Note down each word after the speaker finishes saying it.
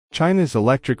China's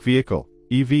electric vehicle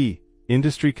 (EV)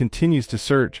 industry continues to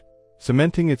surge,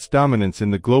 cementing its dominance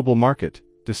in the global market,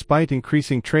 despite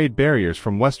increasing trade barriers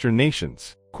from Western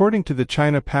nations. According to the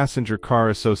China Passenger Car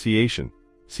Association,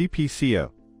 CPCA,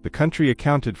 the country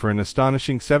accounted for an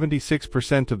astonishing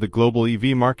 76% of the global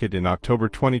EV market in October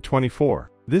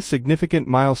 2024. This significant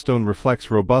milestone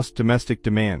reflects robust domestic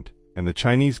demand and the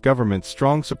Chinese government's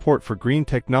strong support for green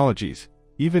technologies,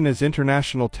 even as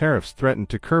international tariffs threaten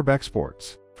to curb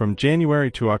exports. From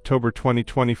January to October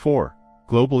 2024,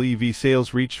 global EV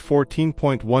sales reached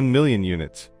 14.1 million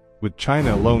units, with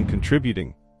China alone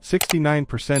contributing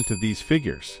 69% of these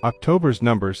figures. October's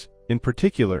numbers, in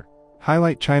particular,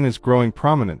 highlight China's growing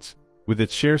prominence, with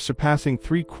its share surpassing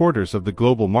 3/4 of the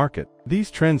global market. These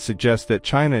trends suggest that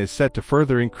China is set to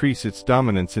further increase its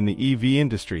dominance in the EV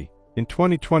industry. In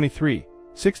 2023,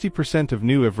 60% of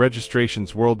new EV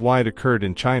registrations worldwide occurred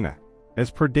in China, as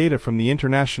per data from the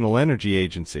International Energy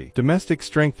Agency. Domestic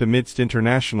strength amidst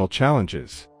international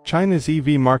challenges. China's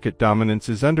EV market dominance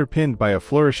is underpinned by a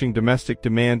flourishing domestic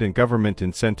demand and government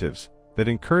incentives that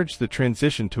encourage the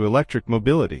transition to electric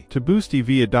mobility. To boost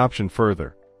EV adoption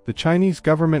further, the Chinese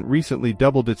government recently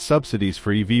doubled its subsidies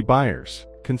for EV buyers.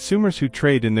 Consumers who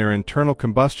trade in their internal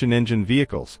combustion engine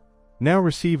vehicles now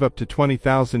receive up to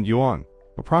 20,000 yuan,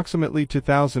 approximately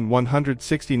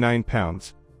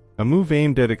 £2,169, a move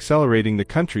aimed at accelerating the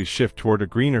country's shift toward a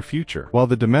greener future. While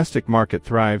the domestic market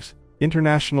thrives,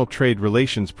 international trade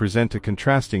relations present a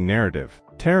contrasting narrative.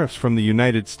 Tariffs from the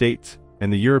United States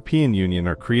and the European Union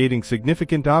are creating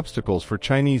significant obstacles for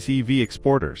Chinese EV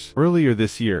exporters. Earlier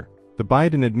this year, the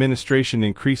Biden administration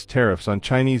increased tariffs on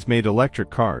Chinese-made electric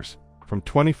cars from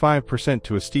 25%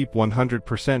 to a steep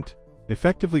 100%,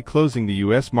 effectively closing the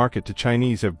U.S. market to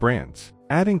Chinese EV brands.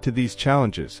 Adding to these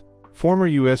challenges, former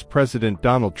U.S. President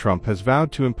Donald Trump has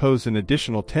vowed to impose an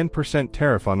additional 10%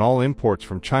 tariff on all imports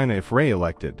from China if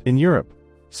re-elected. In Europe,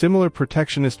 similar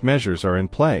protectionist measures are in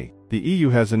play. The EU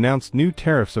has announced new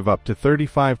tariffs of up to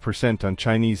 35% on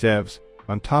Chinese EVs,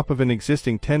 on top of an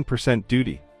existing 10%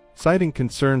 duty, citing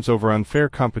concerns over unfair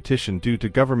competition due to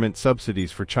government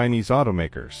subsidies for Chinese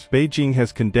automakers. Beijing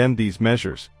has condemned these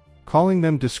measures, calling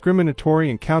them discriminatory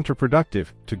and counterproductive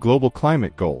to global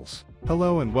climate goals.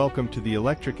 Hello and welcome to the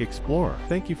Electric Explorer.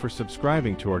 Thank you for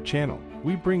subscribing to our channel.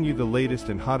 We bring you the latest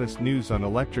and hottest news on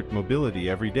electric mobility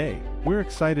every day. We're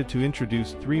excited to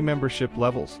introduce 3 membership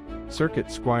levels: Circuit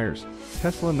Squires,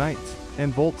 Tesla Knights,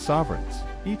 and Volt Sovereigns.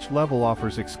 Each level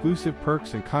offers exclusive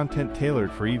perks and content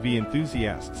tailored for EV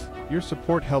enthusiasts. Your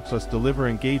support helps us deliver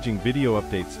engaging video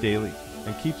updates daily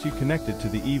and keeps you connected to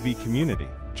the EV community.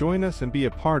 Join us and be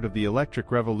a part of the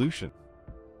electric revolution.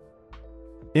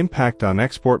 Impact on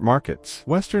export markets.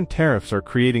 Western tariffs are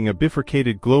creating a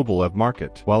bifurcated global EV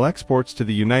market. While exports to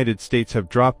the United States have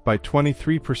dropped by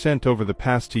 23% over the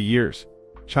past 2 years,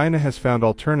 China has found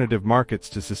alternative markets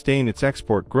to sustain its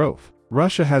export growth.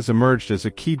 Russia has emerged as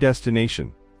a key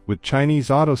destination, with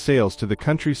Chinese auto sales to the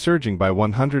country surging by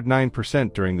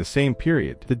 109% during the same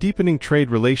period. The deepening trade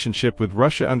relationship with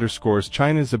Russia underscores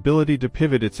China's ability to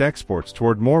pivot its exports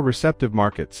toward more receptive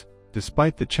markets,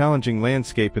 despite the challenging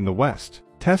landscape in the West.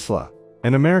 Tesla,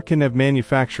 an American EV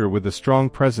manufacturer with a strong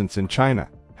presence in China,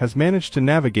 has managed to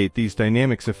navigate these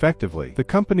dynamics effectively. The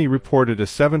company reported a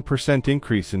 7%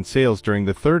 increase in sales during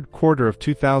the third quarter of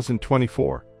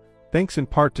 2024, thanks in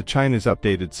part to China's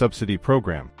updated subsidy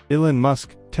program. Elon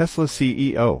Musk, Tesla's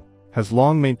CEO, has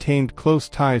long maintained close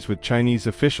ties with Chinese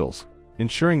officials,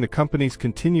 ensuring the company's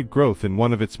continued growth in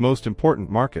one of its most important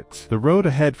markets. The road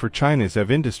ahead for China's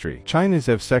EV industry. China's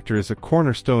EV sector is a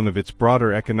cornerstone of its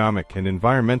broader economic and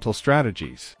environmental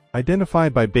strategies.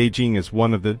 Identified by Beijing as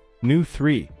one of the new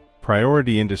 3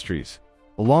 priority industries,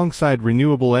 alongside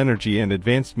renewable energy and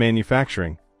advanced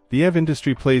manufacturing, the EV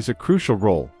industry plays a crucial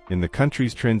role in the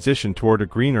country's transition toward a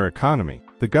greener economy.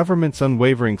 The government's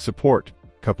unwavering support,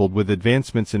 coupled with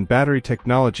advancements in battery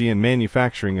technology and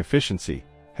manufacturing efficiency,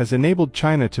 has enabled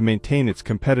China to maintain its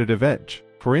competitive edge.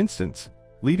 For instance,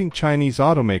 leading Chinese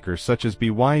automakers such as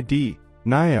BYD,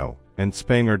 NIO, and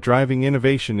Xpeng are driving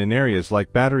innovation in areas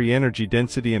like battery energy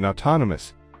density and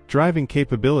autonomous driving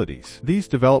capabilities. These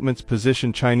developments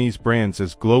position Chinese brands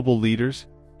as global leaders,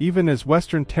 even as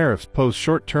Western tariffs pose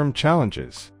short-term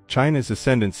challenges. China's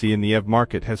ascendancy in the EV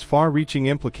market has far-reaching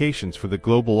implications for the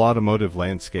global automotive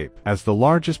landscape. As the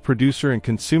largest producer and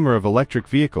consumer of electric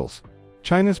vehicles,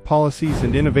 China's policies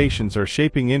and innovations are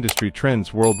shaping industry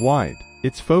trends worldwide.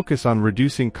 Its focus on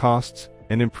reducing costs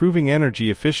and improving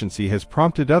energy efficiency has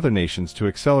prompted other nations to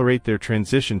accelerate their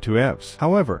transition to EVs.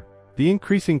 However, the The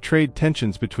increasing trade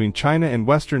tensions between China and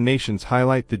Western nations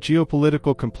highlight the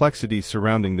geopolitical complexities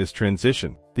surrounding this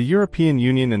transition. The European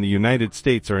Union and the United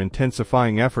States are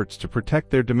intensifying efforts to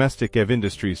protect their domestic EV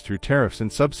industries through tariffs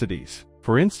and subsidies.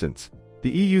 For instance,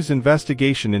 the EU's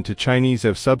investigation into Chinese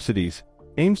EV subsidies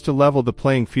aims to level the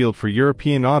playing field for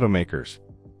European automakers,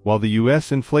 while the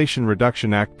U.S. Inflation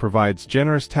Reduction Act provides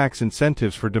generous tax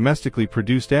incentives for domestically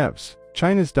produced EVs.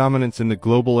 China's dominance in the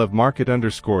global EV market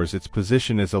underscores its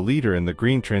position as a leader in the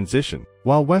green transition.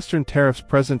 While Western tariffs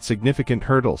present significant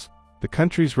hurdles, the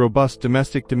country's robust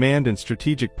domestic demand and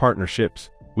strategic partnerships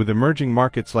with emerging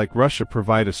markets like Russia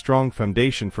provide a strong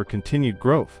foundation for continued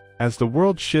growth. As the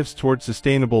world shifts toward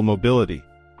sustainable mobility,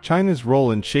 China's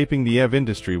role in shaping the EV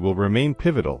industry will remain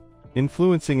pivotal,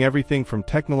 influencing everything from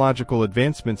technological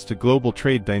advancements to global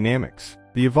trade dynamics.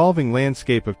 The evolving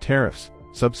landscape of tariffs,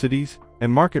 subsidies,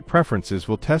 and market preferences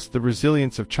will test the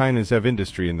resilience of China's EV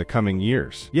industry in the coming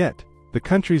years. Yet, the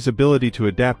country's ability to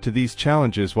adapt to these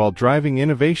challenges while driving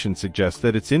innovation suggests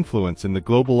that its influence in the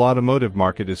global automotive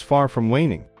market is far from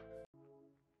waning.